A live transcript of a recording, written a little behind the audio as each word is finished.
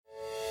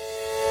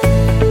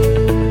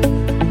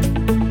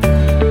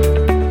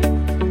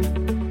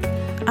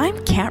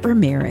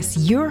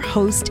Ramirez, your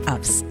host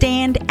of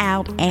Stand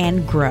Out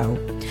and Grow.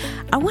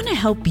 I want to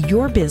help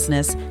your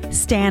business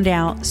stand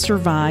out,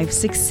 survive,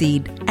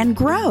 succeed, and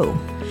grow.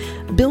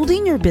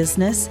 Building your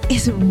business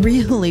is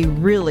really,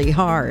 really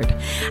hard.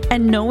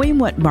 And knowing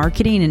what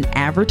marketing and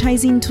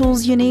advertising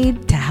tools you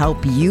need to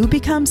help you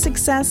become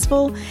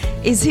successful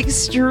is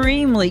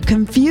extremely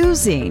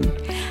confusing.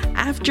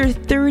 After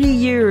 30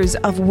 years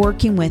of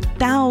working with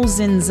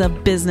thousands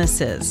of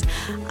businesses,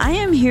 I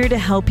am here to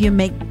help you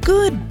make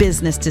good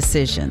business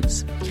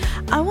decisions.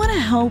 I want to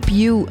help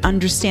you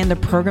understand the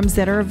programs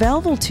that are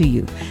available to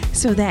you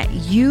so that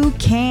you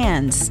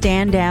can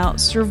stand out,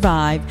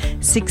 survive,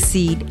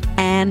 succeed,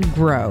 and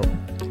grow.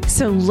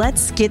 So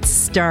let's get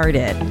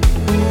started.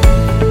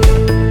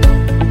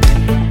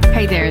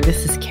 Hey there,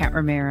 this is Kat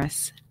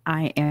Ramirez.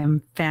 I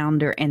am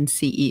founder and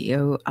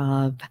CEO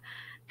of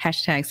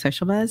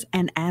 #SocialBuzz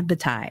and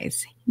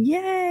Advertise.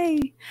 Yay!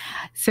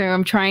 So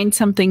I'm trying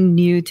something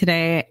new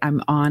today.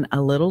 I'm on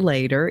a little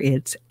later.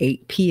 It's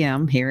 8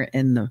 p.m. here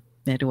in the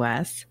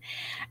Midwest.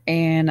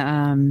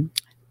 And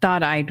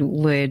thought I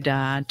would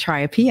try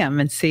a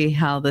PM and see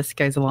how this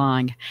goes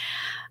along.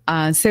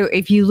 So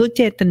if you looked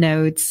at the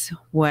notes,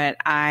 what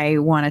I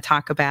want to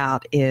talk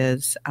about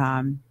is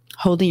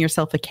holding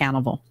yourself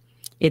accountable.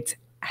 It's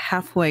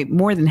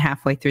more than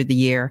halfway through the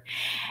year.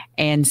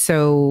 And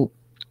so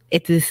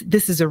this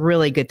is a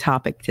really good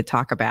topic to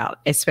talk about,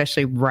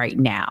 especially right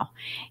now.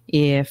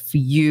 If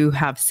you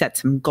have set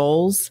some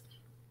goals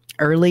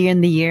early in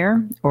the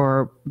year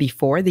or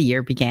before the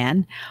year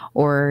began,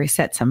 or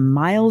set some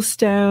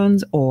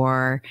milestones,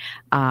 or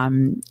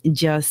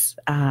just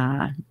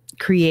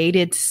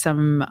created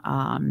some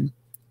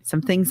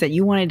things that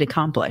you wanted to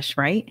accomplish,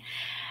 right?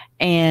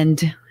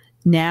 And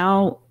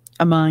now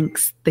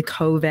amongst the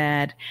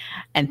COVID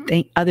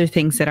and other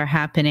things that are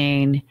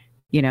happening,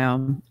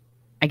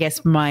 I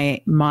guess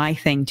my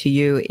thing to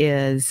you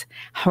is,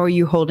 how are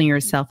you holding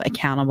yourself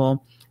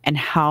accountable, and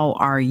how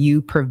are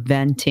you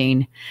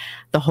preventing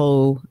the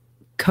whole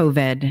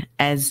COVID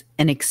as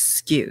an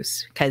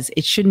excuse? Because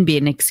it shouldn't be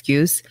an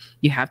excuse.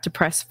 You have to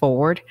press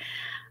forward.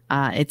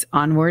 It's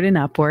onward and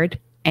upward,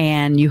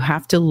 and you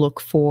have to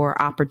look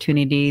for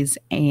opportunities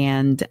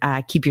and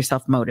keep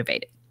yourself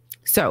motivated.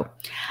 So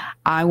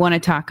I want to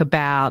talk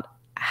about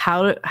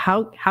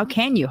how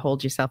can you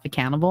hold yourself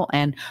accountable,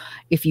 and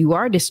if you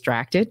are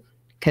distracted,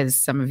 because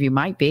some of you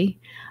might be,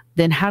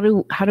 then how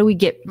do we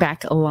get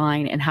back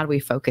aligned, and how do we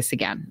focus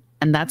again?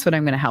 And that's what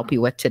I'm going to help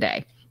you with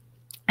today.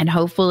 And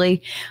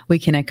hopefully we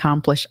can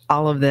accomplish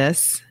all of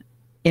this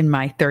in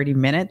my 30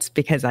 minutes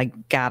because I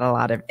got a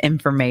lot of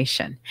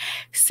information.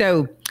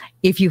 So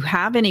if you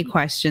have any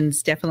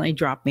questions, definitely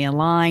drop me a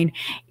line.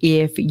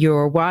 If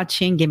you're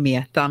watching, give me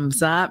a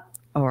thumbs up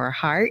or a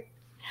heart,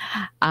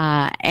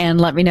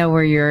 and let me know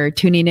where you're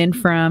tuning in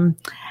from.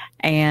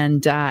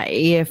 And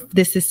if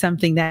this is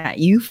something that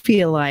you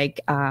feel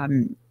like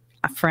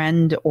a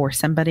friend or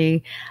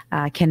somebody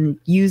can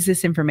use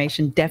this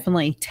information,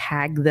 definitely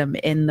tag them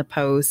in the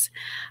post.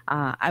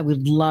 I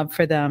would love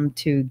for them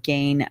to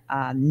gain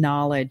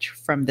knowledge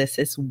from this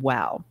as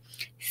well.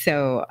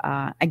 So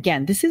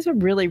again, this is a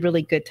really,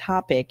 really good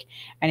topic,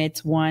 and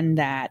it's one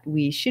that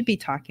we should be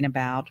talking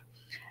about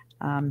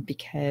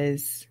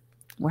because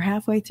we're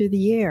halfway through the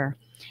year,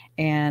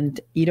 and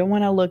you don't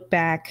want to look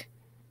back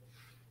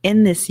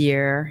in this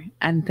year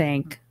and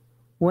think,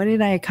 what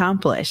did I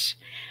accomplish?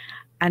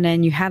 And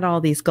then you had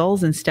all these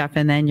goals and stuff,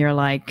 and then you're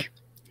like,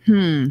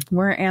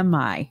 where am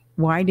I?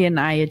 Why didn't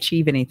I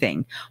achieve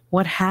anything?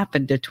 What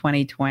happened to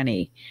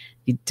 2020?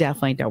 You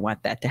definitely don't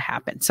want that to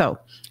happen. So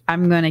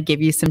I'm going to give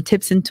you some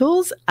tips and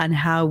tools on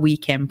how we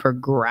can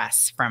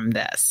progress from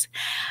this.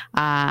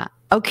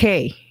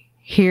 Okay,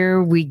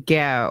 here we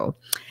go.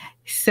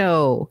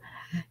 So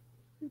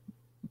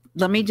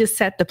let me just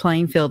set the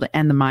playing field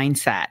and the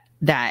mindset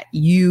that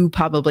you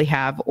probably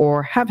have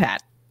or have had,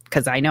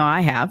 because I know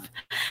I have.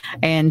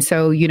 And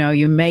so,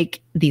 you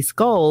make these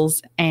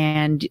goals,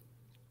 and,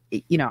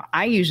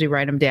 I usually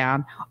write them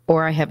down,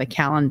 or I have a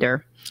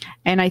calendar,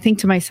 and I think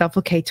to myself,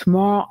 okay,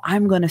 tomorrow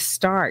I'm going to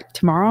start.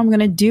 Tomorrow I'm going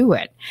to do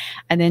it.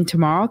 And then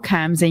tomorrow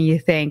comes and you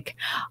think,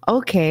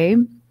 okay,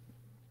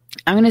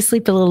 I'm going to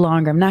sleep a little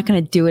longer. I'm not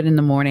going to do it in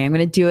the morning. I'm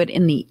going to do it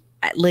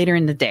later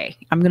in the day.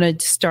 I'm going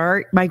to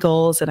start my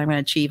goals and I'm going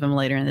to achieve them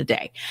later in the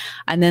day.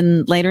 And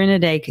then later in the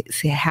day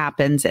it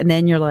happens. And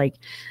then you're like,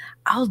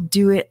 I'll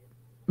do it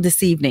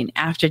this evening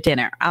after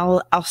dinner.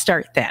 I'll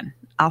start then.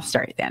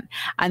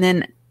 And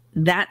then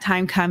that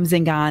time comes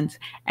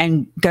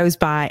and goes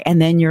by. And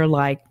then you're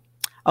like,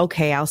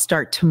 okay, I'll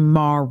start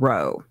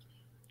tomorrow.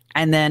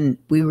 And then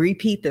we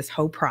repeat this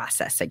whole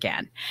process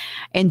again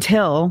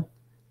until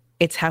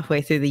it's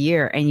halfway through the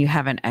year and you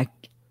haven't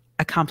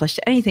accomplished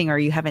anything, or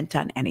you haven't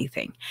done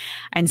anything.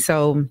 And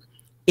so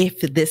if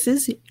this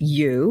is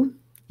you,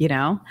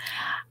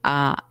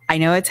 I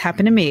know it's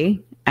happened to me,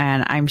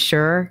 and I'm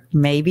sure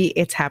maybe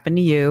it's happened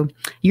to you.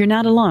 You're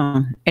not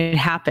alone. It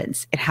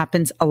happens. It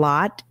happens a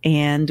lot.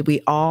 And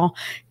we all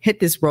hit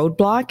this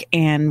roadblock,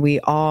 and we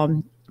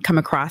all come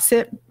across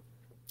it.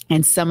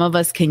 And some of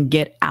us can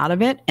get out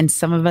of it and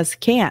some of us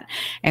can't.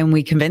 And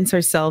we convince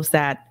ourselves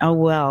that, oh,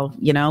 well,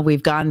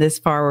 we've gone this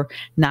far, we're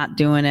not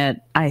doing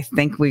it. I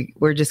think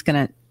we're just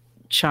going to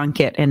chunk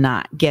it and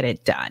not get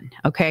it done.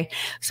 Okay.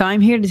 So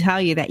I'm here to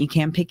tell you that you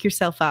can pick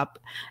yourself up.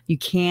 You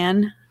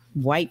can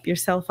wipe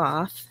yourself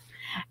off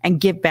and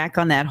get back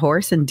on that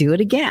horse and do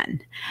it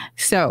again.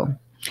 So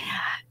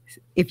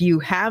if you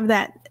have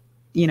that,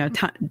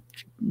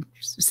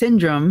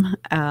 syndrome,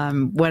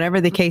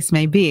 whatever the case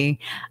may be,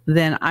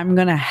 then I'm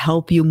going to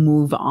help you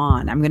move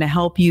on. I'm going to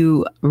help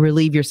you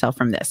relieve yourself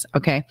from this.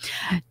 Okay.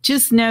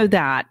 Just know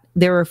that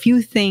there are a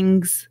few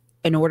things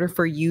in order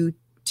for you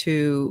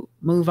to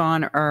move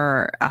on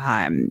or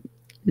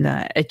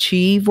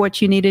achieve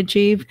what you need to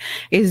achieve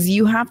is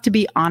you have to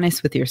be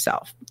honest with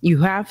yourself. You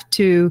have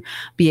to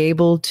be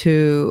able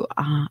to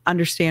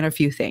understand a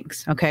few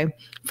things. Okay.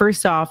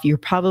 First off, you're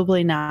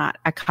probably not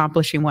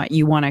accomplishing what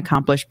you want to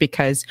accomplish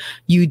because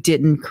you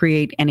didn't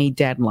create any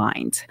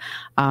deadlines.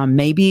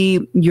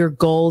 Maybe your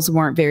goals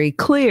weren't very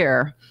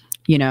clear,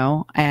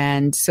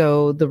 and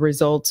so the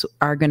results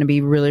are going to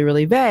be really,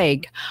 really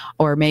vague.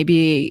 Or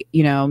maybe,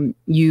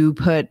 you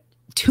put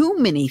too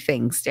many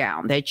things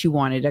down that you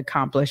wanted to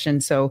accomplish.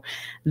 And so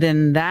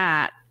then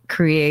that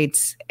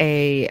creates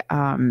an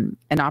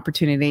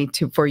opportunity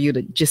for you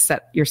to just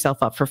set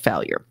yourself up for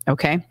failure.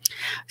 Okay.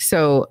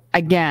 So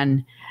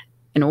again,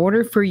 in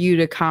order for you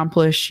to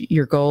accomplish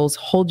your goals,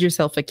 hold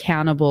yourself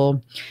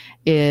accountable,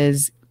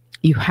 is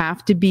you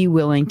have to be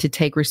willing to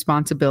take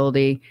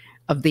responsibility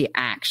of the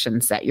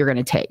actions that you're going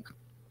to take.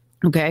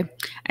 Okay.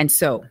 And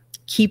so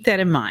keep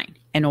that in mind.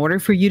 In order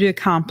for you to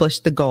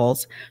accomplish the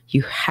goals,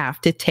 you have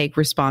to take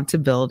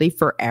responsibility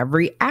for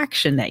every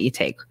action that you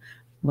take,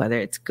 whether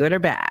it's good or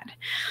bad.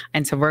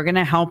 And so we're going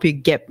to help you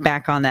get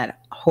back on that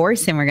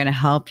horse and we're going to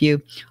help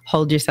you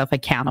hold yourself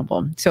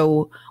accountable.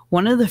 So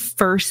one of the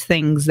first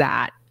things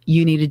that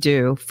you need to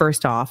do,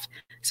 first off,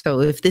 so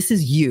if this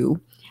is you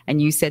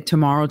and you said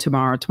tomorrow,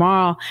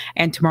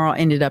 and tomorrow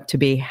ended up to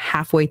be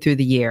halfway through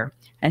the year,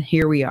 and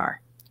here we are.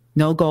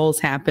 No goals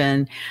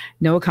happen,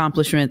 no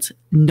accomplishments,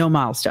 no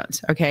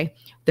milestones. Okay.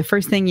 The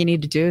first thing you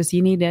need to do is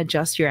you need to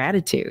adjust your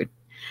attitude.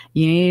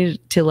 You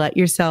need to let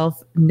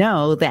yourself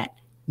know that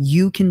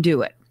you can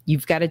do it.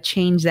 You've got to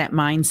change that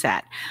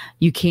mindset.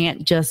 You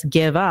can't just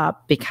give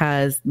up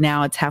because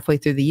now it's halfway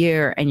through the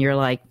year and you're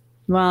like,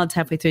 well, it's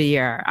halfway through the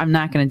year, I'm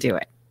not going to do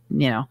it.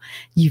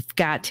 You've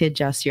got to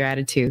adjust your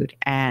attitude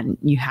and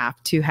you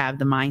have to have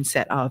the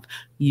mindset of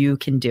you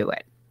can do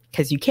it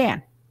because you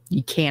can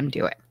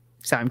do it.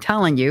 So I'm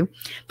telling you,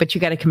 but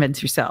you got to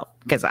convince yourself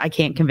because I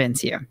can't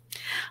convince you.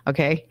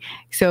 Okay.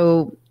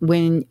 So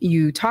when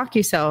you talk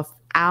yourself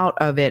out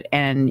of it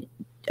and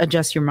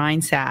adjust your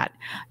mindset,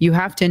 you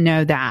have to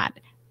know that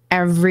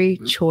every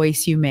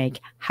choice you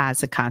make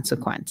has a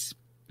consequence.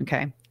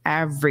 Okay.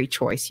 Every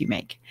choice you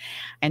make.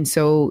 And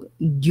so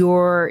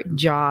your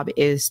job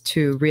is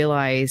to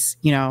realize,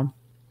 you're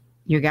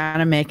going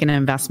to make an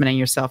investment in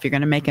yourself. You're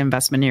going to make an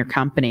investment in your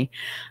company,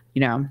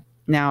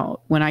 Now,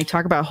 when I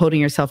talk about holding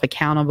yourself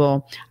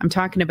accountable, I'm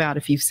talking about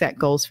if you've set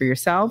goals for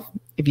yourself,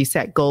 if you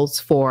set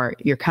goals for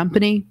your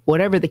company,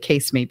 whatever the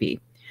case may be,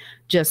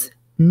 just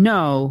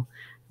know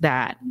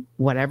that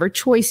whatever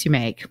choice you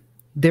make,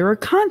 there are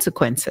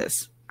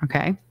consequences.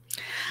 Okay.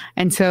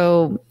 And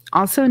so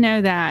also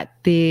know that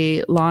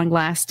the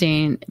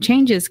long-lasting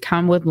changes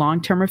come with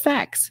long-term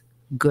effects,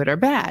 good or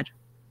bad.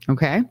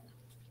 Okay.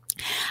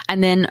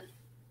 And then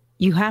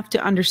you have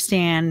to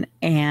understand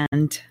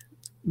and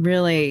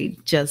really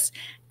just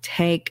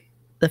take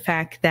the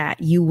fact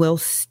that you will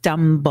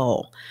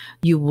stumble.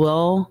 You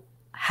will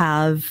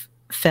have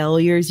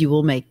failures. You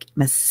will make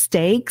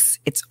mistakes.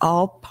 It's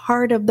all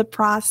part of the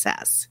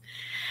process.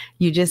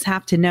 You just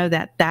have to know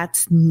that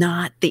that's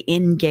not the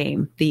end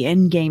game. The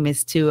end game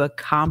is to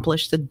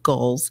accomplish the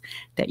goals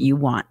that you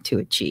want to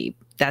achieve.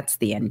 That's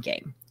the end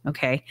game.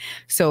 Okay.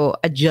 So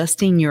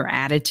adjusting your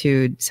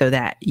attitude so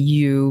that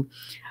you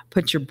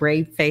put your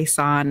brave face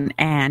on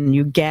and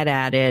you get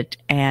at it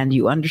and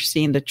you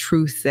understand the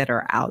truths that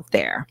are out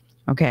there.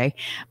 Okay.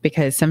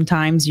 Because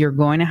sometimes you're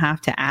going to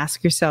have to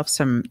ask yourself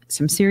some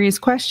serious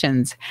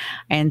questions.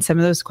 And some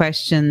of those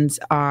questions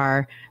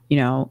are,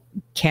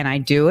 can I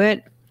do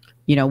it?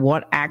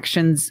 What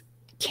actions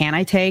can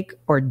I take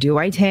or do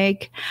I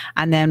take?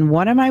 And then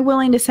what am I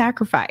willing to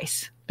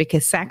sacrifice?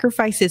 Because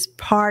sacrifice is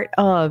part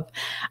of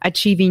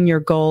achieving your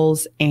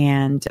goals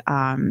and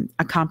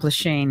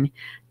accomplishing,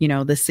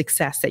 the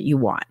success that you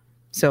want.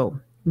 So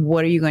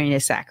what are you going to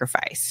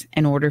sacrifice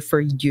in order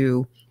for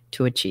you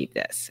to achieve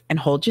this? And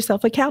hold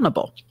yourself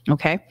accountable.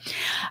 Okay.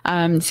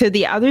 So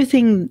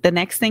the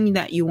next thing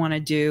that you want to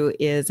do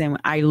is, and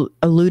I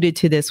alluded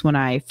to this when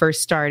I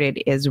first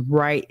started, is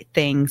write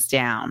things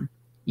down.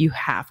 You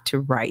have to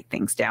write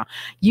things down.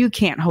 You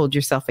can't hold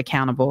yourself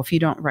accountable if you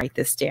don't write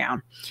this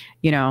down.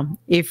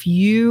 If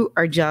you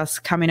are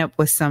just coming up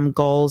with some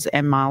goals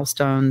and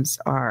milestones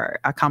or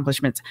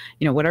accomplishments,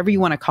 whatever you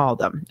want to call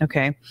them.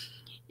 Okay.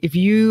 If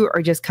you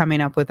are just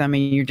coming up with them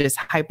and you're just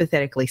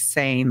hypothetically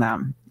saying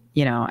them,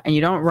 and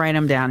you don't write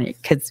them down,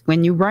 because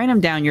when you write them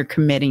down, you're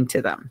committing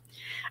to them.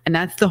 And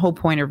that's the whole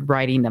point of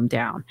writing them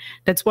down.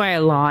 That's why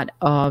a lot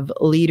of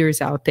leaders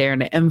out there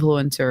and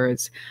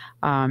influencers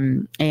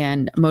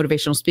and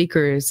motivational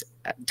speakers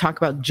talk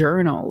about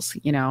journals,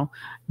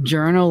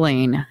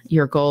 journaling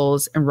your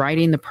goals and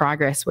writing the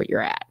progress, what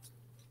you're at.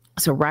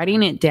 So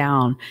writing it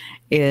down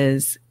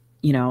is,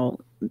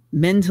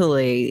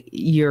 mentally,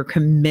 you're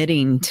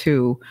committing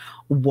to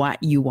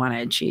what you want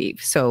to achieve.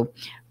 So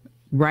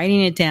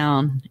writing it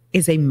down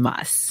is a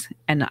must.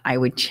 And I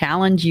would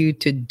challenge you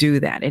to do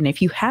that. And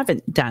if you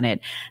haven't done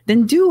it,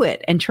 then do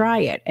it and try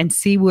it and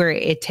see where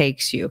it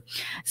takes you.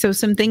 So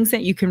some things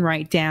that you can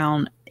write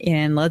down,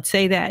 and let's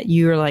say that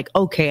you're like,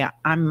 okay,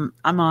 I'm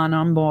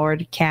on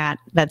board, Kat.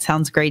 That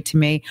sounds great to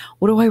me.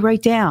 What do I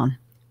write down?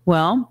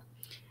 Well,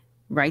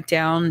 write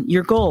down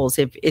your goals.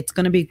 If it's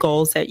going to be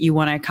goals that you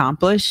want to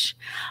accomplish,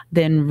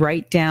 then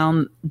write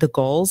down the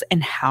goals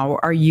and how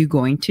are you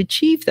going to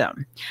achieve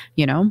them?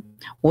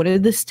 What are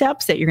the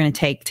steps that you're going to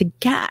take to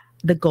get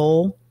the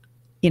goal,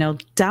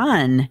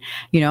 done?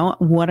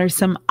 What are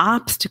some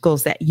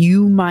obstacles that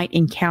you might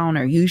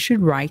encounter? You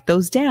should write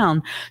those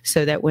down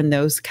so that when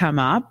those come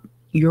up,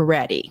 you're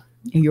ready.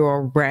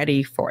 You're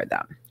ready for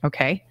them.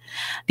 Okay.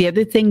 The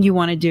other thing you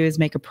want to do is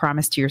make a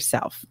promise to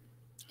yourself.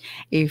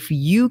 If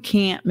you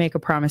can't make a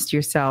promise to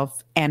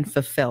yourself and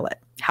fulfill it,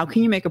 how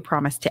can you make a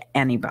promise to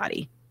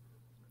anybody?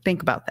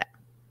 Think about that,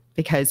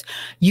 because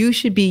you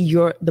should be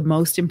the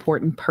most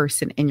important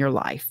person in your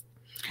life,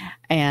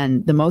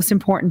 and the most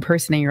important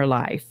person in your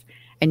life.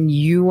 And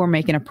you are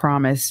making a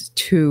promise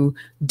to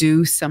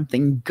do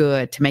something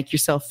good to make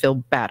yourself feel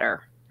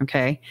better.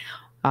 Okay.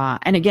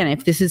 And again,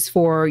 if this is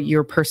for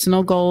your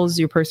personal goals,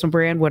 your personal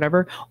brand,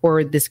 whatever,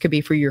 or this could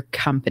be for your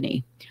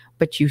company,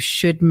 but you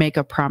should make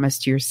a promise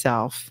to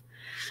yourself,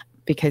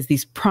 because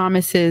these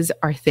promises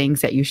are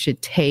things that you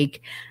should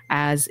take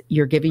as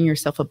you're giving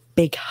yourself a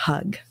big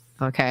hug.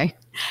 Okay.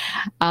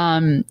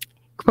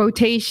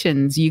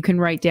 Quotations. You can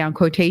write down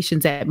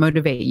quotations that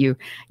motivate you.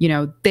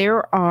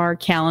 There are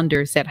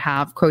calendars that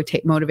have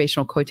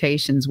motivational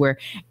quotations where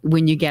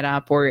when you get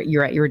up or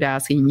you're at your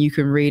desk and you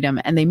can read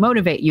them and they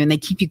motivate you and they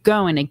keep you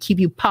going and keep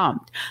you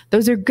pumped.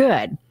 Those are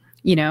good,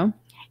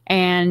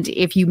 And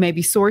if you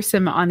maybe source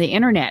them on the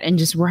internet and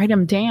just write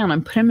them down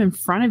and put them in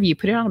front of you,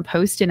 put it on a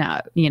Post-it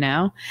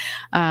note,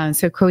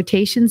 So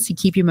quotations to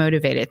keep you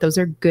motivated. Those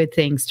are good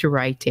things to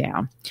write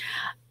down.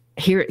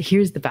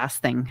 Here's the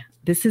best thing.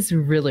 This is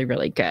really,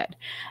 really good,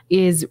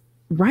 is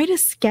write a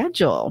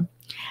schedule.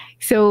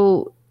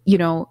 So,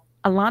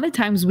 a lot of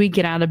times we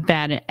get out of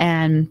bed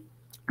and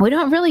we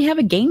don't really have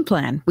a game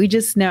plan. We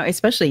just know,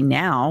 especially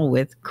now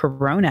with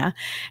Corona,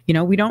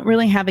 we don't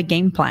really have a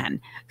game plan.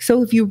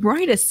 So if you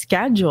write a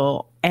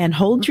schedule and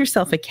hold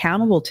yourself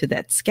accountable to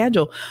that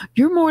schedule,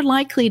 you're more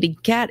likely to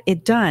get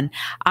it done.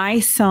 I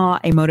saw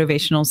a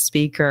motivational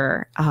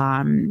speaker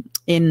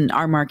in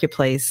our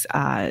marketplace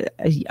a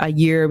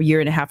year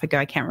and a half ago,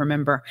 I can't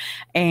remember.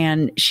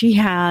 And she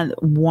had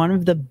one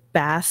of the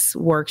best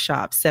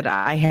workshops that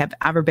I have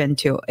ever been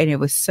to. And it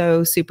was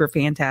so super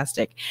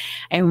fantastic.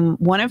 And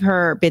one of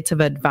her bits of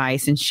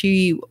advice, and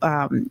she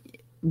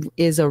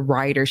is a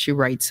writer, she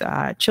writes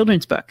a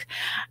children's book.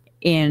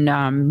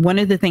 And one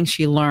of the things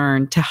she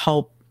learned to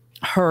help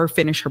her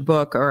finish her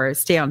book or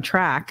stay on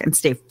track and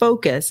stay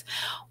focused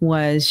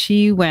was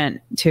she went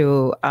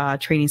to a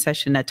training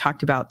session that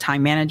talked about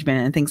time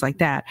management and things like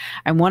that.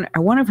 And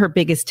one of her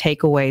biggest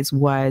takeaways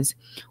was,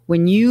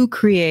 when you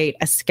create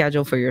a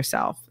schedule for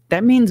yourself,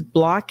 that means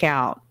block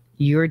out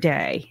your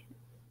day,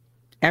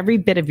 every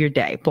bit of your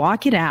day,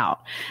 block it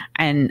out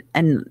and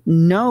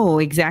know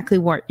exactly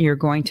what you're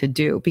going to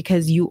do,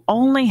 because you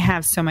only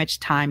have so much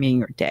time in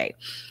your day.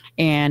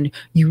 And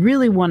you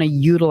really want to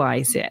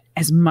utilize it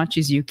as much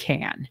as you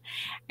can.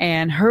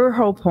 And her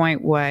whole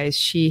point was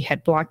she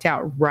had blocked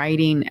out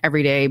writing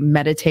every day,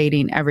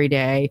 meditating every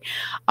day,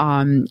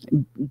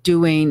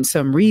 doing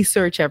some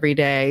research every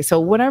day. So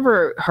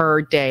whatever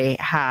her day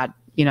had,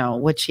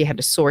 what she had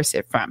to source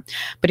it from.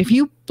 But if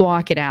you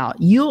block it out,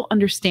 you'll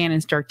understand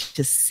and start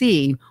to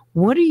see,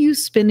 what are you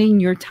spending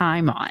your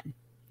time on?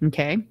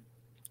 Okay.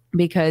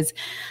 Because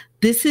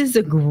this is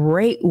a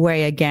great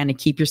way, again, to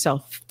keep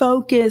yourself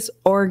focused,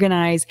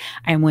 organized,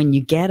 and when you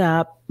get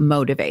up,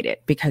 motivated,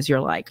 because you're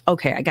like,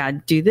 okay, I got to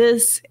do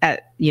this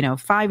at,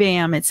 5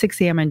 a.m., at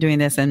 6 a.m., I'm doing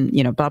this, and,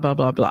 blah, blah,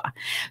 blah, blah.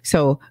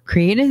 So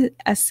create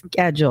a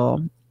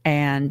schedule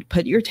and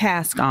put your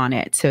task on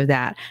it so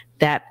that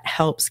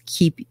helps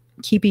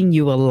keeping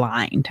you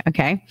aligned.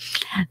 Okay.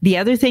 The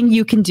other thing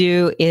you can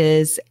do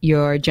is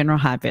your general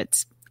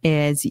habits.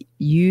 Is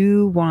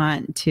you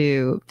want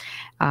to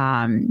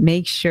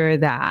make sure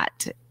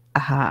that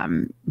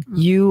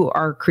you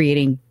are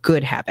creating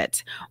good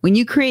habits. When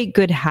you create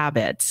good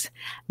habits,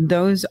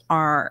 those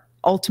are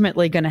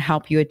ultimately going to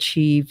help you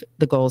achieve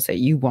the goals that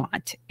you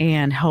want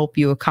and help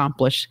you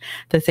accomplish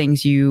the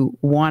things you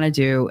want to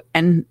do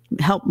and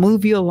help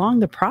move you along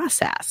the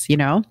process,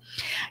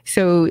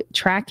 So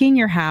tracking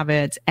your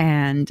habits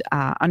and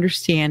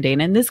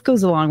understanding, and this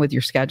goes along with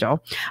your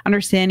schedule,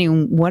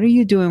 understanding what are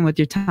you doing with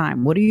your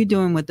time? What are you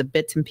doing with the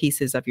bits and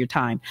pieces of your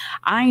time?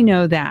 I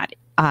know that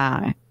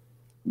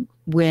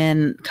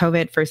when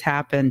COVID first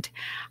happened,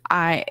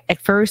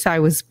 at first I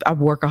was a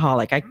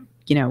workaholic. I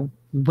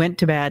went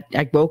to bed,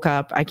 I woke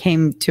up, I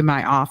came to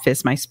my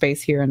office, my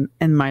space here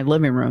in my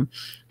living room,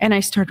 and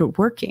I started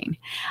working.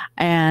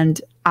 And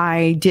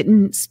I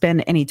didn't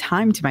spend any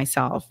time to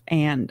myself.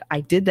 And I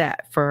did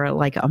that for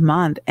like a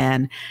month,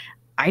 and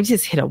I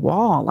just hit a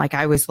wall. Like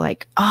I was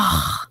like,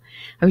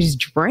 I was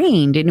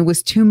drained and it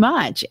was too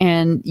much,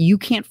 and you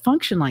can't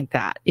function like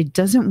that. It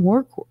doesn't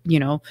work.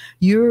 You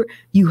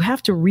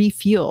have to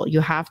refuel.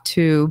 You have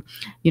to,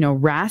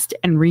 rest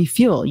and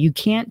refuel. You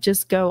can't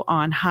just go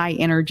on high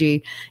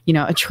energy.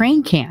 A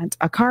train can't,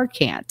 a car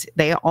can't.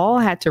 They all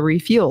had to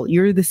refuel.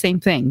 You're the same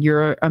thing.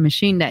 You're a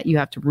machine that you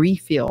have to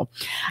refuel.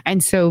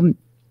 And so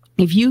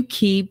if you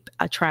keep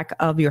a track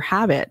of your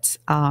habits,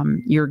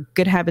 your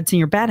good habits and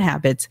your bad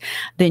habits,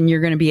 then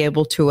you're going to be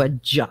able to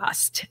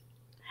adjust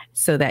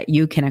so that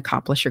you can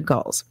accomplish your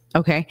goals.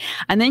 Okay.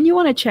 And then you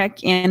want to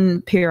check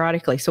in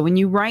periodically. So when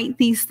you write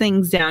these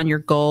things down, your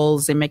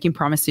goals and making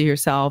promises to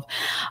yourself,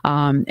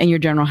 and your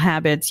general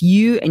habits,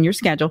 you and your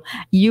schedule,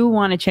 you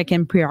want to check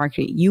in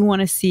periodically. You want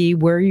to see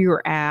where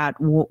you're at,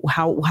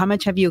 how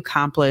much have you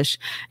accomplished,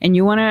 and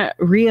you want to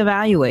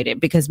reevaluate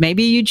it, because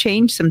maybe you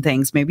change some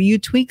things, maybe you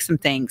tweak some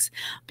things,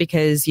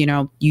 because,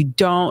 you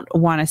don't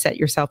want to set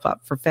yourself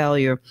up for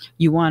failure.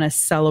 You want to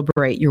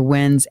celebrate your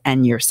wins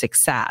and your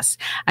success,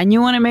 and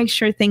you want to make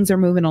sure things are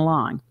moving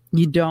along.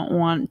 You don't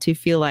want to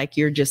feel like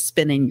you're just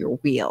spinning your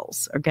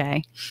wheels.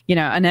 Okay.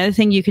 Another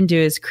thing you can do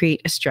is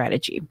create a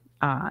strategy.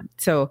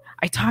 So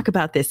I talk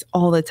about this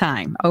all the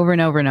time, over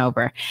and over and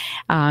over.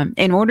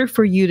 In order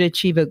for you to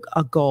achieve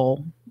a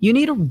goal, you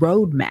need a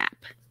roadmap.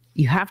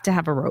 You have to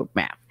have a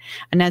roadmap,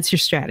 and that's your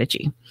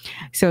strategy.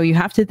 So you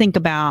have to think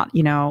about,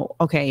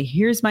 okay,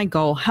 here's my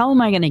goal. How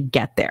am I going to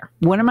get there?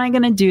 What am I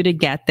going to do to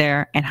get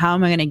there? And how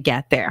am I going to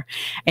get there?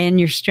 And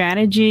your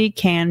strategy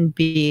can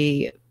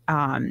be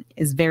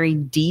is very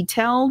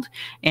detailed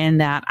in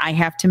that I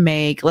have to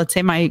make, let's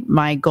say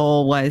my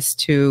goal was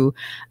to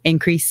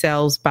increase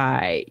sales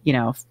by,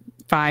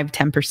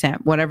 5-10%,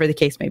 whatever the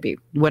case may be,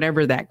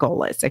 whatever that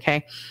goal is.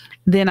 Okay.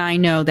 Then I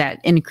know that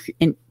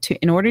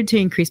in order to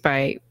increase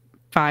by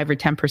 5 or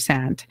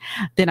 10%,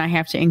 then I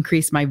have to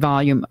increase my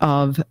volume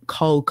of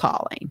cold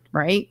calling,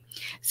 right?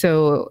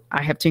 So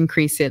I have to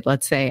increase it,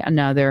 let's say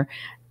another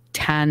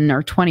 10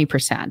 or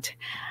 20%.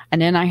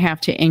 And then I have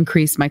to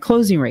increase my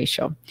closing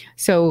ratio.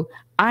 So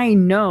I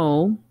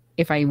know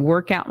if I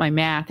work out my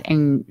math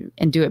and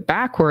do it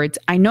backwards,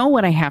 I know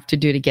what I have to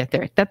do to get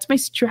there. That's my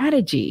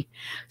strategy.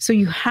 So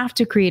you have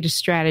to create a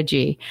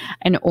strategy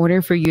in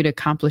order for you to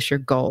accomplish your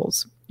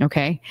goals.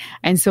 Okay.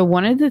 And so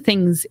one of the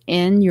things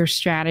in your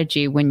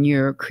strategy, when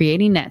you're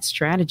creating that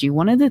strategy,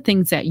 one of the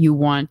things that you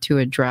want to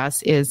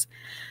address is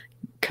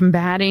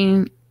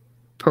combating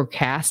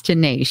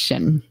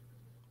procrastination.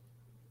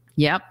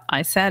 Yep,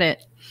 I said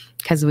it,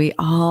 because we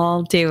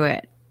all do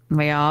it.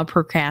 We all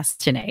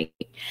procrastinate.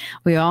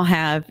 We all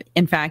have,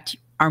 in fact,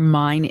 our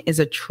mind is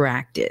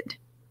attracted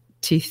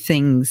to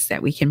things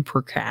that we can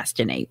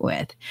procrastinate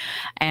with.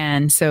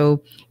 And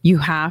so you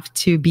have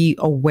to be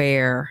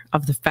aware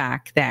of the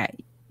fact that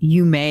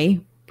you may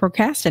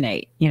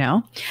procrastinate,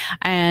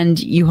 and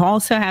you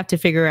also have to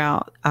figure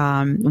out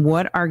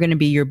what are going to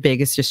be your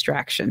biggest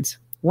distractions.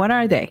 What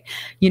are they?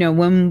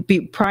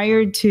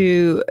 Prior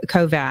to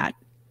COVID,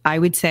 I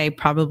would say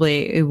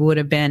probably it would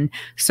have been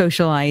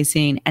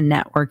socializing and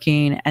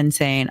networking and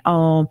saying,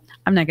 oh,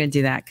 I'm not going to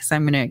do that because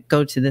I'm going to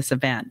go to this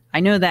event. I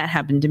know that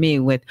happened to me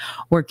with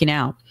working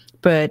out.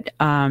 But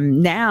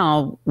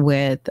now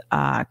with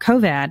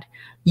COVID,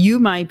 you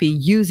might be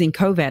using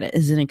COVID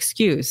as an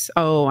excuse.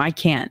 Oh, I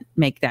can't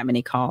make that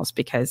many calls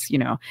because,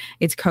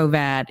 it's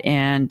COVID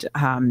and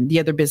the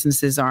other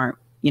businesses aren't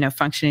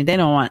functioning. They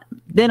don't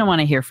want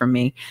to hear from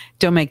me.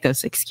 Don't make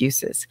those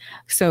excuses.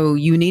 So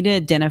you need to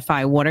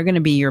identify what are going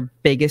to be your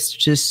biggest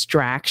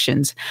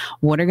distractions.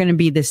 What are going to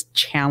be the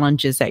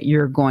challenges that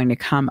you're going to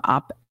come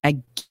up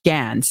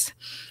against,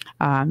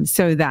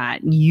 so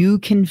that you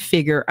can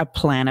figure a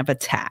plan of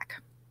attack.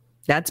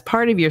 That's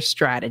part of your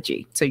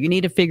strategy. So you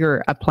need to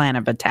figure a plan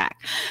of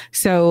attack.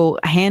 So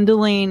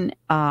handling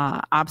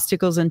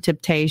obstacles and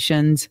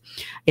temptations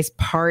is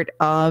part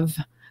of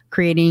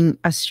creating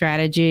a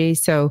strategy.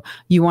 So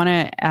you want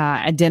to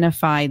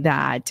identify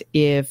that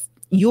if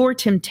your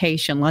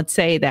temptation, let's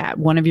say that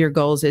one of your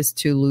goals is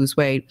to lose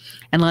weight,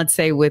 and let's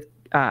say with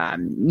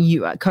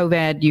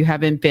COVID, you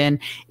haven't been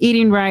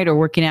eating right or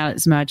working out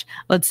as much.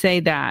 Let's say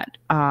that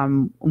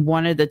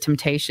one of the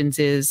temptations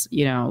is,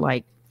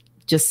 like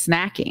just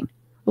snacking.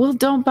 Well,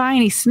 don't buy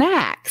any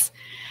snacks.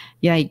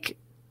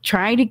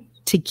 Try to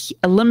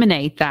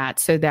eliminate that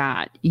so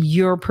that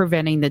you're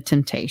preventing the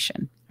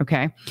temptation.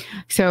 Okay.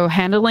 So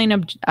handling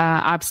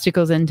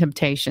obstacles and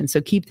temptations.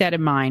 So keep that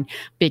in mind,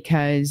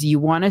 because you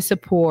want to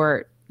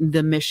support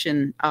the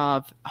mission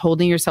of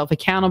holding yourself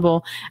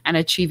accountable and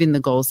achieving the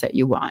goals that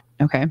you want.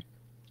 Okay.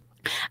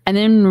 And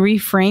then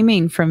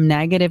reframing from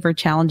negative or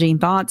challenging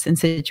thoughts and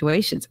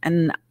situations.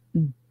 And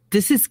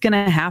this is going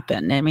to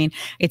happen. I mean,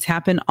 it's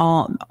happened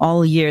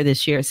all year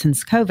this year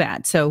since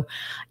COVID. So,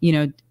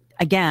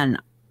 again,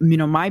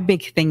 my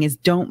big thing is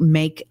don't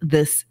make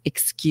this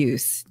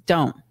excuse.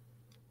 Don't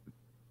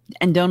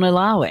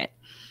allow it.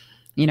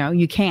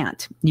 You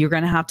can't. You're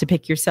going to have to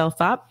pick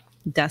yourself up,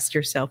 dust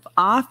yourself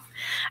off,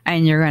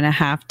 and you're going to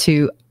have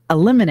to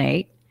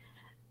eliminate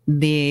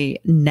the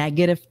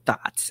negative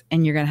thoughts,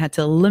 and you're going to have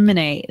to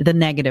eliminate the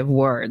negative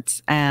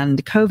words.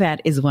 And COVID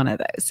is one of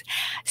those.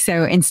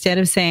 So instead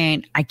of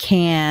saying, I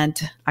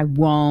can't, I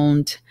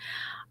won't,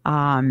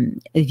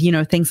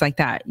 things like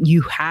that,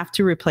 you have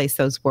to replace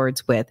those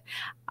words with,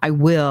 I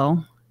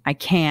will, I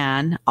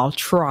can, I'll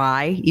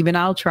try,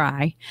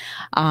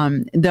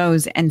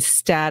 those,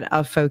 instead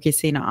of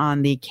focusing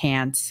on the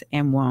can'ts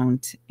and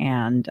won't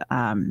and,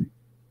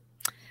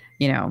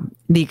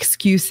 the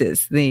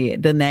excuses, the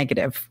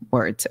negative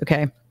words.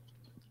 Okay.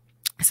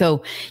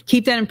 So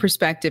keep that in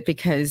perspective,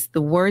 because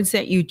the words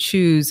that you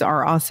choose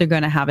are also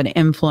going to have an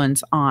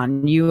influence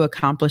on you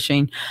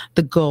accomplishing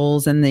the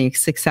goals and the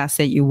success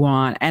that you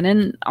want. And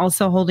then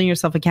also holding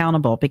yourself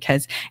accountable,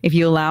 because if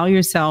you allow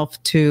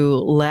yourself to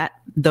let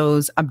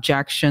those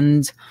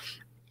objections,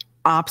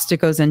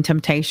 obstacles, and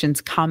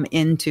temptations come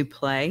into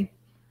play,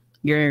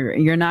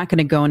 you're not going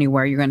to go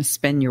anywhere. You're going to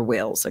spin your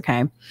wheels.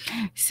 Okay.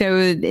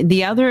 So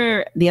the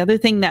other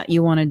thing that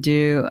you want to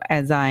do,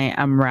 as I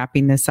am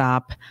wrapping this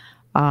up,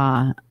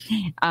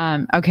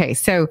 okay,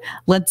 so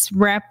let's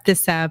wrap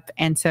this up.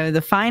 And so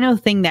the final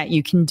thing that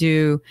you can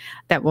do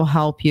that will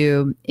help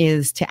you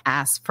is to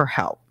ask for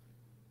help.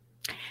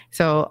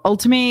 So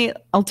ultimately,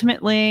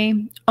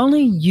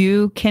 only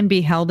you can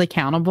be held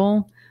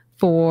accountable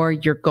for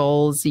your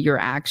goals, your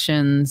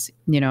actions,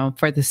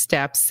 for the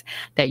steps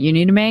that you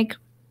need to make.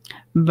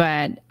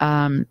 But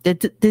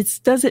this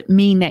doesn't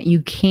mean that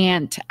you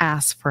can't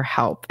ask for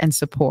help and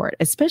support,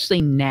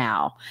 especially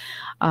now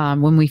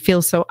when we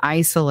feel so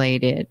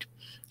isolated.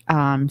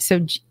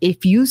 So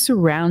if you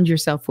surround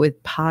yourself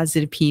with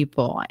positive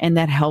people and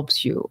that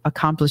helps you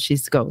accomplish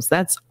these goals,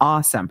 that's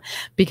awesome.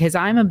 Because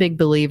I'm a big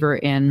believer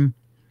in,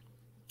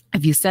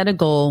 if you set a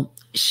goal,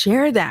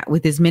 share that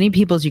with as many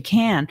people as you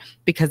can,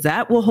 because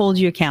that will hold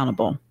you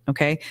accountable.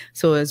 Okay.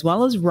 So as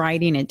well as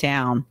writing it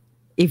down,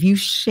 if you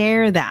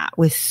share that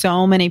with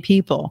so many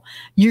people,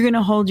 you're going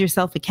to hold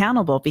yourself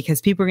accountable,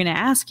 because people are going to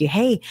ask you,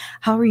 hey,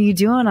 how are you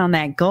doing on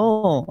that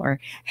goal? Or,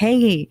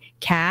 hey,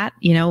 Kat,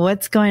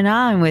 what's going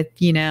on with,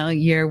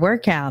 your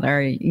workout?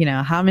 Or,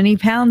 how many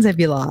pounds have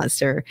you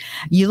lost? Or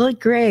you look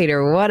great,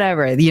 or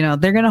whatever. They're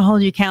going to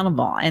hold you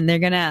accountable, and they're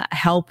going to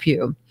help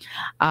you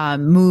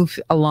move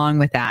along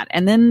with that.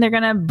 And then they're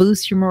going to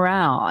boost your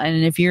morale.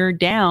 And if you're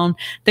down,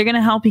 they're going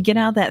to help you get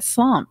out of that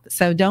slump.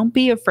 So don't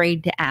be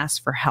afraid to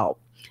ask for help.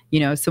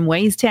 Some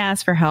ways to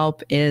ask for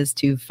help is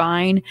to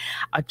find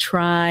a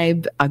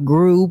tribe, a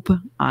group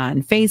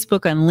on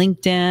Facebook, on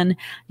LinkedIn.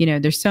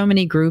 There's so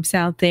many groups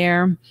out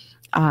there.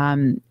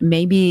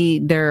 Maybe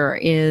there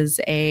is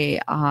a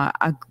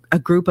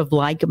group of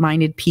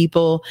like-minded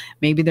people.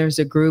 Maybe there's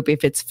a group,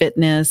 if it's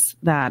fitness,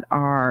 that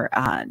are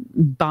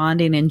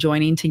bonding and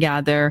joining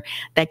together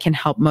that can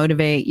help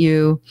motivate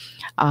you.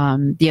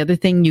 The other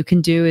thing you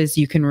can do is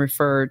you can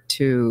refer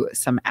to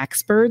some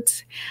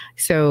experts.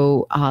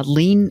 So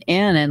lean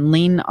in and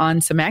lean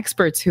on some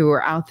experts who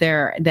are out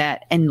there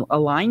and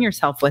align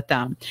yourself with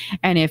them.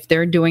 And if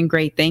they're doing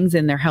great things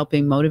and they're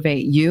helping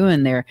motivate you,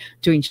 and they're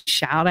doing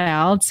shout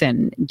outs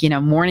and,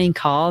 morning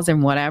calls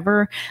and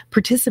whatever,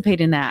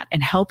 participate in that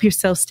and help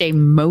yourself stay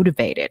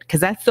motivated, because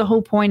that's the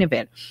whole point of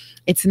it.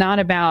 It's not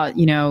about,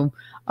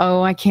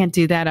 oh, I can't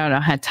do that, I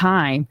don't have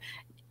time.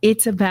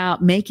 It's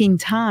about making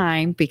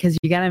time, because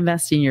you got to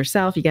invest in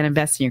yourself. You got to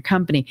invest in your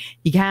company.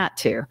 You got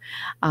to,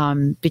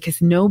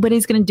 because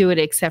nobody's going to do it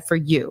except for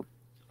you.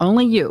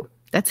 Only you.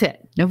 That's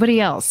it. Nobody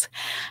else,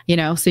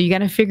 so you got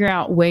to figure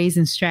out ways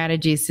and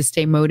strategies to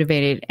stay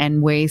motivated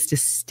and ways to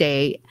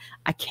stay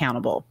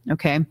accountable.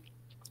 Okay.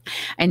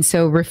 And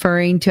so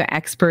referring to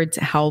experts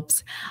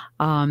helps.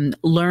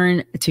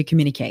 Learn to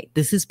communicate.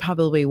 This is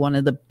probably one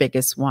of the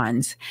biggest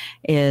ones,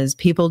 is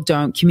people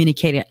don't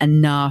communicate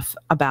enough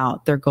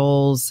about their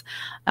goals,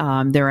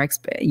 not their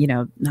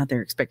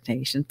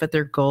expectations, but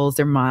their goals,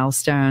 their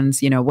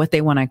milestones, what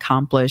they want to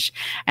accomplish.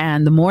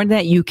 And the more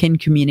that you can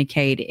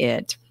communicate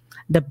it,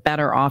 the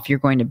better off you're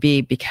going to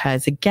be,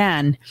 because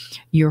again,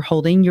 you're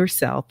holding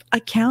yourself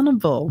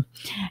accountable.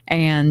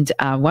 And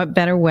what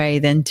better way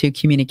than to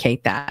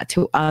communicate that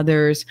to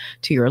others,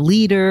 to your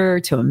leader,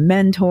 to a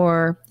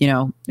mentor,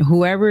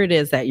 whoever it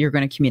is that you're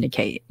going to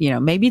communicate,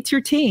 maybe it's your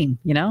team,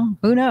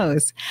 who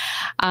knows?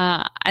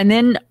 And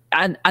then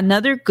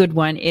another good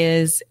one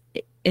is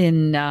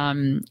and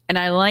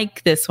I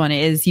like this one,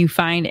 is you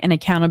find an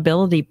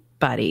accountability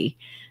buddy.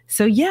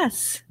 So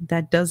yes,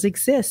 that does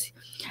exist.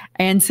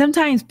 And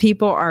sometimes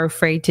people are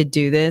afraid to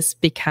do this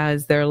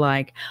because they're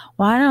like,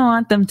 well, I don't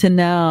want them to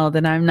know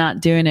that I'm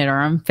not doing it or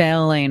I'm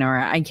failing or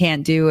I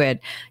can't do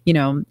it.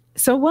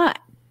 So what?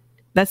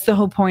 That's the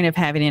whole point of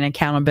having an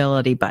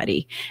accountability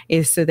buddy,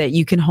 is so that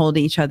you can hold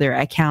each other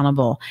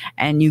accountable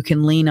and you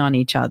can lean on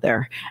each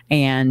other.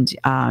 And,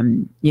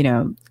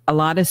 a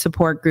lot of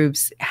support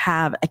groups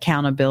have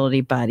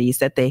accountability buddies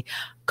that they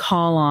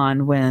call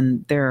on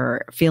when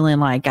they're feeling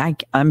like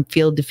I'm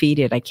feel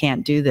defeated. I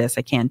can't do this.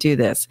 I can't do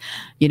this,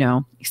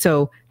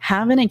 so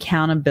have an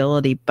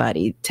accountability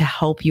buddy to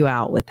help you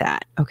out with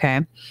that. Okay.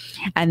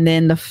 And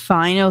then the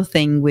final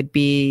thing would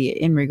be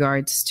in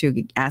regards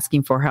to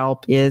asking for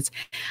help is,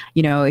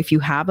 if you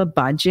have a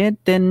budget,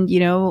 then,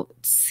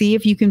 see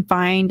if you can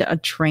find a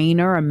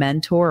trainer, a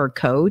mentor or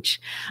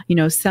coach,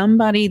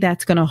 somebody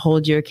that's going to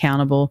hold you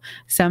accountable,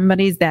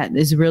 somebody that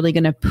is really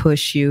going to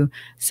push you,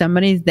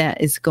 somebody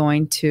that is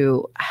going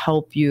to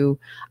help you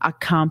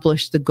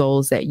accomplish the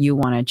goals that you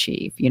want to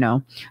achieve,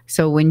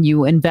 So when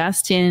you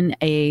invest in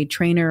a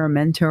trainer or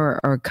mentor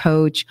or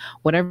coach,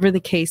 whatever the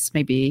case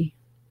may be,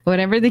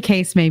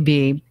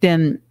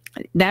 then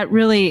that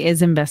really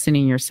is investing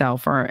in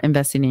yourself or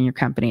investing in your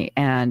company.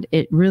 And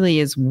it really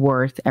is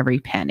worth every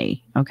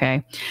penny.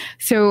 Okay.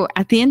 So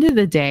at the end of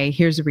the day,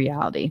 here's the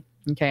reality.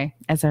 Okay.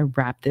 As I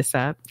wrap this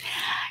up,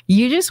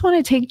 you just want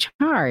to take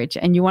charge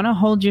and you want to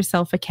hold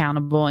yourself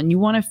accountable and you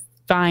want to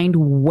find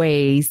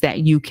ways that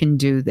you can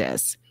do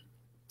this.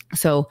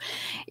 So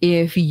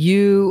if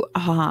you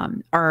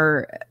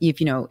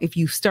if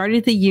you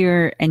started the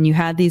year and you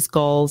had these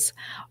goals,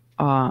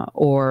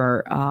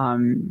 or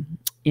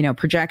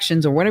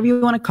projections or whatever you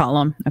want to call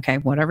them. Okay.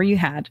 Whatever you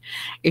had,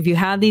 if you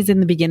had these in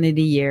the beginning of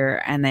the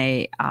year and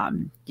they,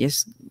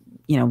 just,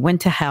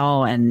 went to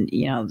hell and,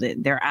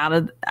 they're out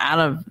of,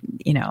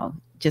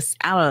 just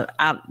out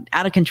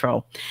of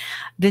control,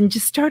 then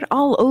just start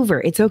all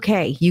over. It's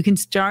okay. You can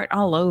start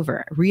all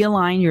over,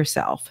 realign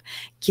yourself,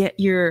 get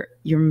your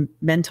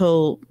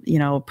mental,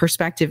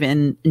 perspective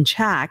in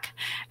check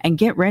and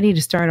get ready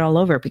to start all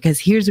over. Because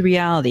here's the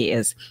reality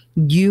is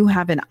you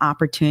have an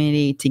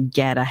opportunity to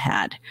get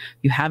ahead.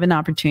 You have an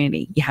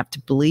opportunity. You have to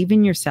believe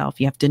in yourself.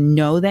 You have to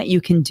know that you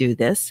can do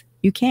this.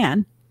 You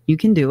can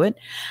do it.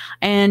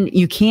 And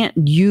you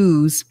can't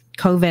use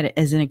COVID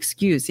as an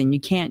excuse, and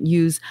you can't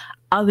use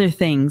other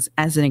things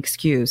as an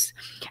excuse.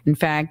 In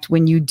fact,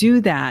 when you do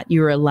that,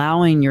 you're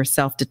allowing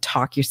yourself to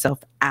talk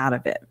yourself out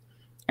of it.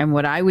 And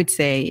what I would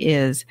say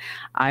is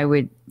I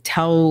would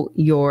tell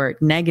your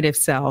negative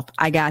self,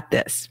 I got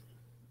this.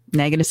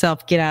 Negative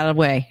self, get out of the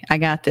way. I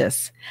got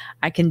this.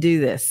 I can do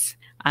this.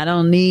 I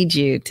don't need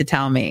you to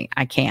tell me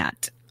I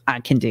can't.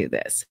 I can do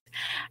this.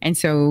 And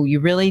so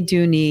you really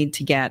do need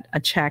to get a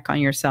check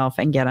on yourself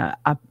and get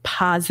a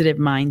positive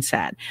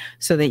mindset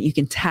so that you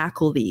can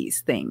tackle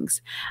these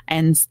things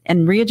and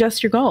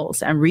readjust your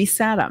goals and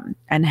reset them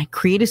and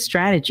create a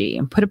strategy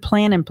and put a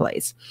plan in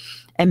place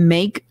and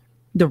make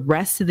the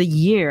rest of the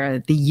year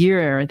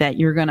that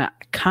you're going to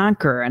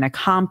conquer and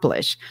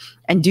accomplish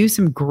and do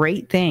some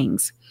great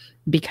things,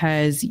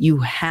 because you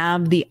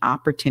have the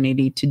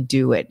opportunity to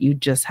do it. You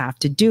just have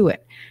to do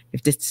it. You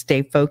have to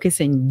stay focused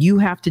and you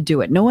have to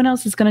do it. No one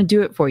else is going to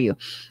do it for you.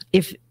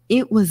 If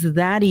it was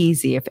that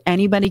easy, if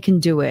anybody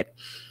can do it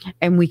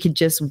and we could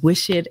just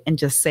wish it and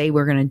just say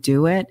we're going to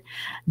do it,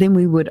 then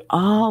we would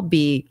all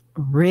be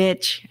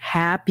rich,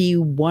 happy,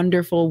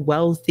 wonderful,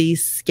 wealthy,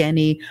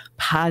 skinny,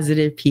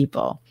 positive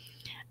people.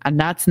 And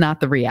that's not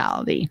the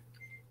reality.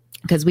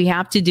 Because we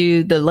have to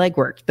do the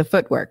legwork, the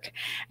footwork.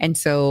 And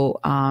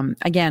so,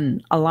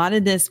 again, a lot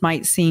of this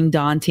might seem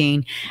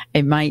daunting.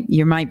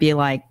 You might be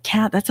like,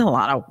 Kat, that's a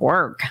lot of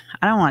work.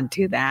 I don't want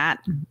to do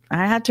that.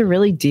 I had to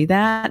really do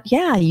that.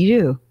 Yeah,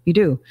 you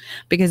do.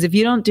 Because if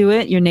you don't do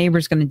it, your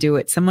neighbor's going to do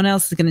it. Someone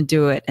else is going to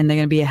do it and they're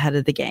going to be ahead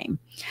of the game.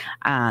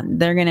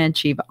 They're going to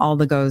achieve all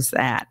the goals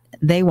that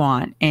they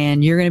want.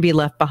 And you're going to be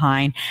left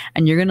behind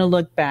and you're going to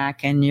look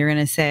back and you're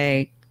going to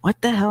say, what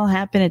the hell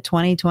happened in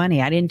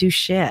 2020? I didn't do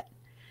shit.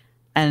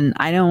 And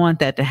I don't want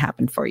that to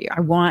happen for you.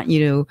 I want you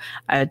to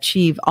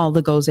achieve all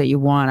the goals that you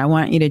want. I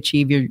want you to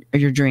achieve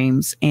your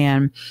dreams.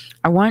 And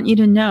I want you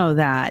to know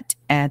that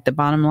at the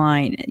bottom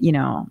line,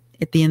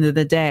 at the end of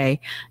the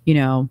day,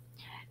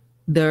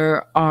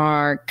 there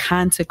are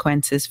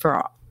consequences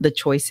for the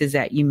choices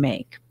that you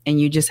make.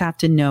 And you just have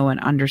to know and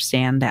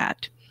understand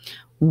that.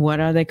 What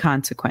are the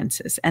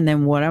consequences? And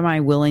then what am I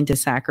willing to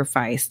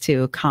sacrifice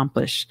to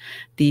accomplish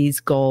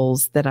these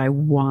goals that I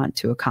want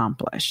to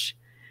accomplish?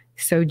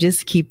 So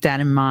just keep that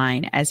in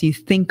mind as you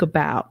think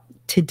about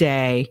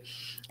today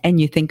and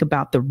you think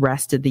about the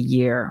rest of the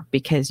year,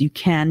 because you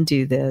can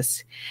do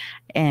this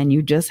and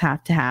you just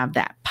have to have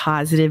that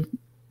positive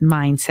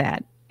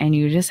mindset and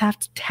you just have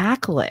to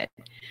tackle it.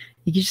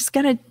 You just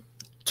got to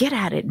get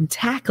at it and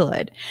tackle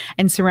it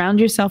and surround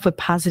yourself with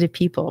positive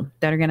people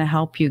that are going to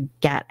help you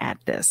get at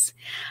this.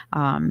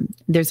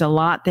 There's a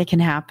lot that can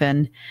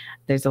happen.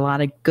 There's a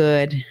lot of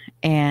good,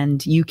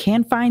 and you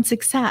can find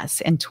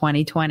success in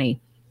 2020.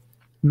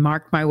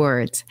 Mark my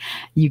words,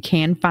 you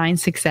can find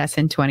success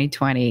in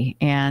 2020.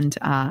 And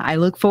I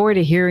look forward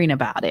to hearing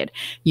about it.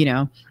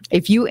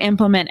 If you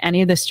implement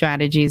any of the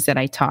strategies that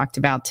I talked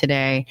about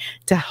today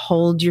to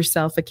hold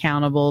yourself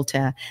accountable,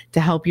 to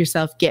help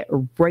yourself get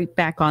right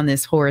back on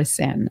this horse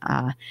and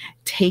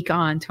take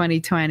on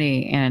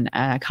 2020 and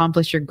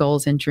accomplish your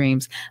goals and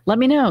dreams, let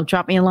me know.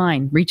 Drop me a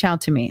line. Reach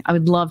out to me. I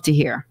would love to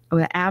hear. I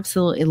would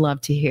absolutely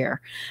love to hear.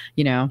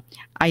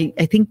 I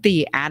think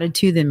the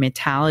attitude and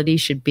mentality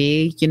should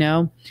be,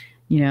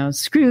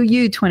 screw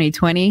you,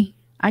 2020.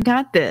 I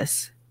got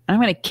this. I'm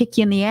going to kick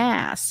you in the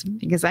ass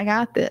because I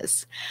got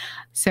this.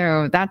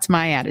 So that's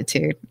my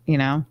attitude,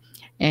 and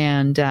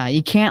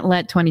you can't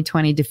let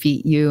 2020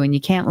 defeat you, and you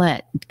can't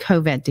let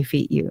COVID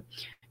defeat you.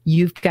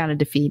 You've got to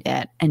defeat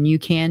it, and you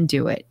can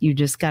do it. You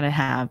just got to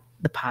have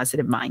the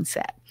positive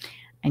mindset,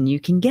 and you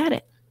can get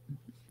it.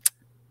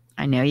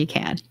 I know you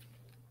can.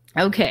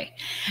 Okay.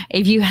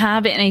 If you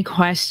have any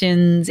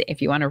questions,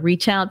 if you want to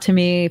reach out to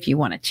me, if you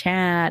want to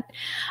chat,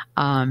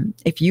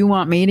 if you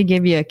want me to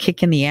give you a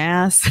kick in the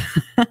ass,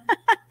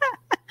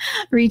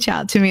 reach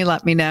out to me.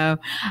 Let me know.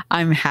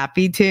 I'm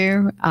happy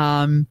to.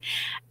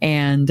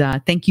 And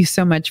thank you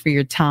so much for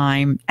your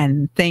time.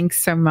 And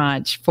thanks so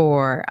much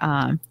for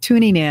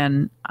tuning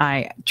in.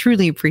 I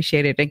truly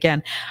appreciate it.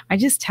 Again, I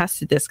just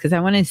tested this because I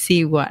want to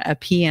see what a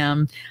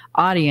PM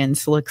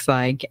audience looks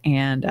like.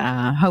 And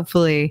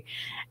hopefully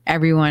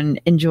everyone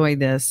enjoy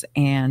this.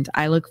 And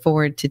I look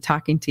forward to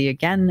talking to you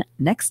again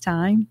next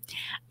time.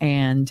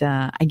 And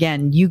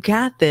again, you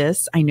got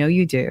this. I know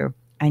you do.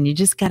 And you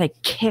just got to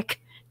kick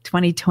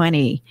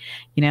 2020.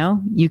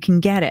 You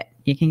can get it.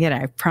 You can get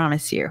it. I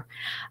promise you.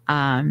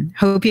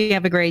 Hope you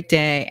have a great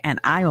day, and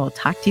I will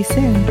talk to you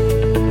soon.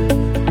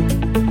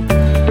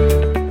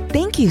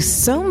 Thank you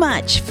so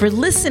much for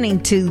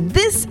listening to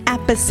this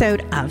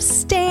episode of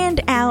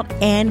Stand Out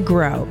and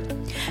Grow.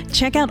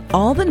 Check out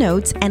all the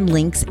notes and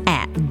links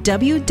at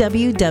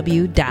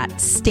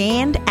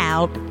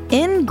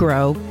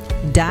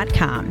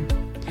www.standoutandgrow.com.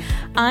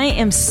 I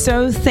am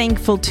so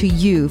thankful to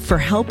you for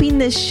helping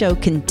this show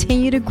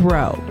continue to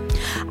grow.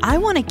 I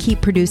want to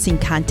keep producing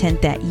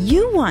content that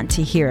you want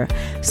to hear,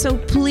 so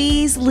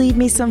please leave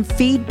me some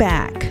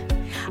feedback.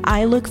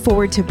 I look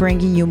forward to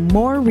bringing you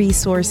more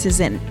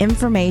resources and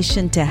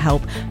information to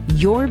help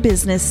your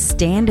business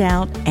stand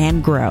out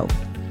and grow.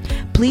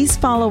 Please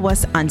follow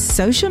us on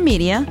social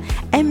media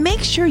and make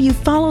sure you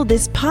follow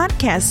this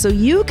podcast so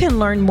you can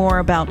learn more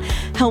about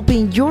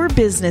helping your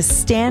business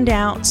stand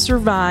out,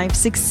 survive,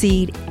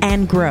 succeed,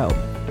 and grow.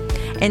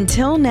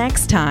 Until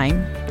next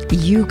time,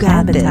 you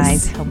got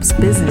Advertise this. helps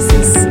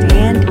businesses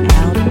stand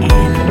out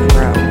and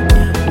grow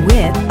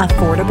with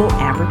affordable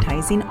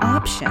advertising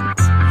options.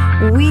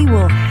 We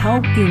will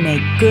help you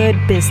make good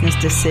business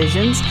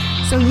decisions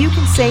so you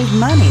can save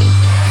money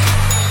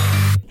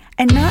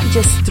and not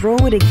just throw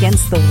it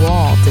against the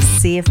wall to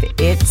see if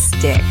it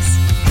sticks.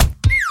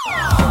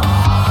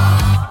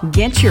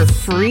 Get your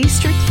free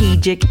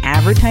strategic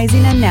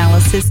advertising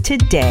analysis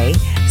today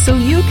so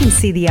you can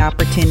see the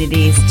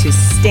opportunities to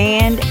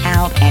stand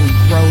out and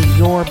grow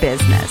your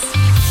business.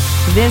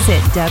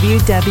 Visit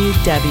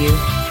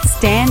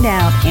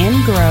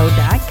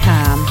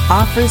www.standoutandgrow.com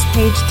offers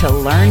page to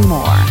learn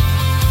more.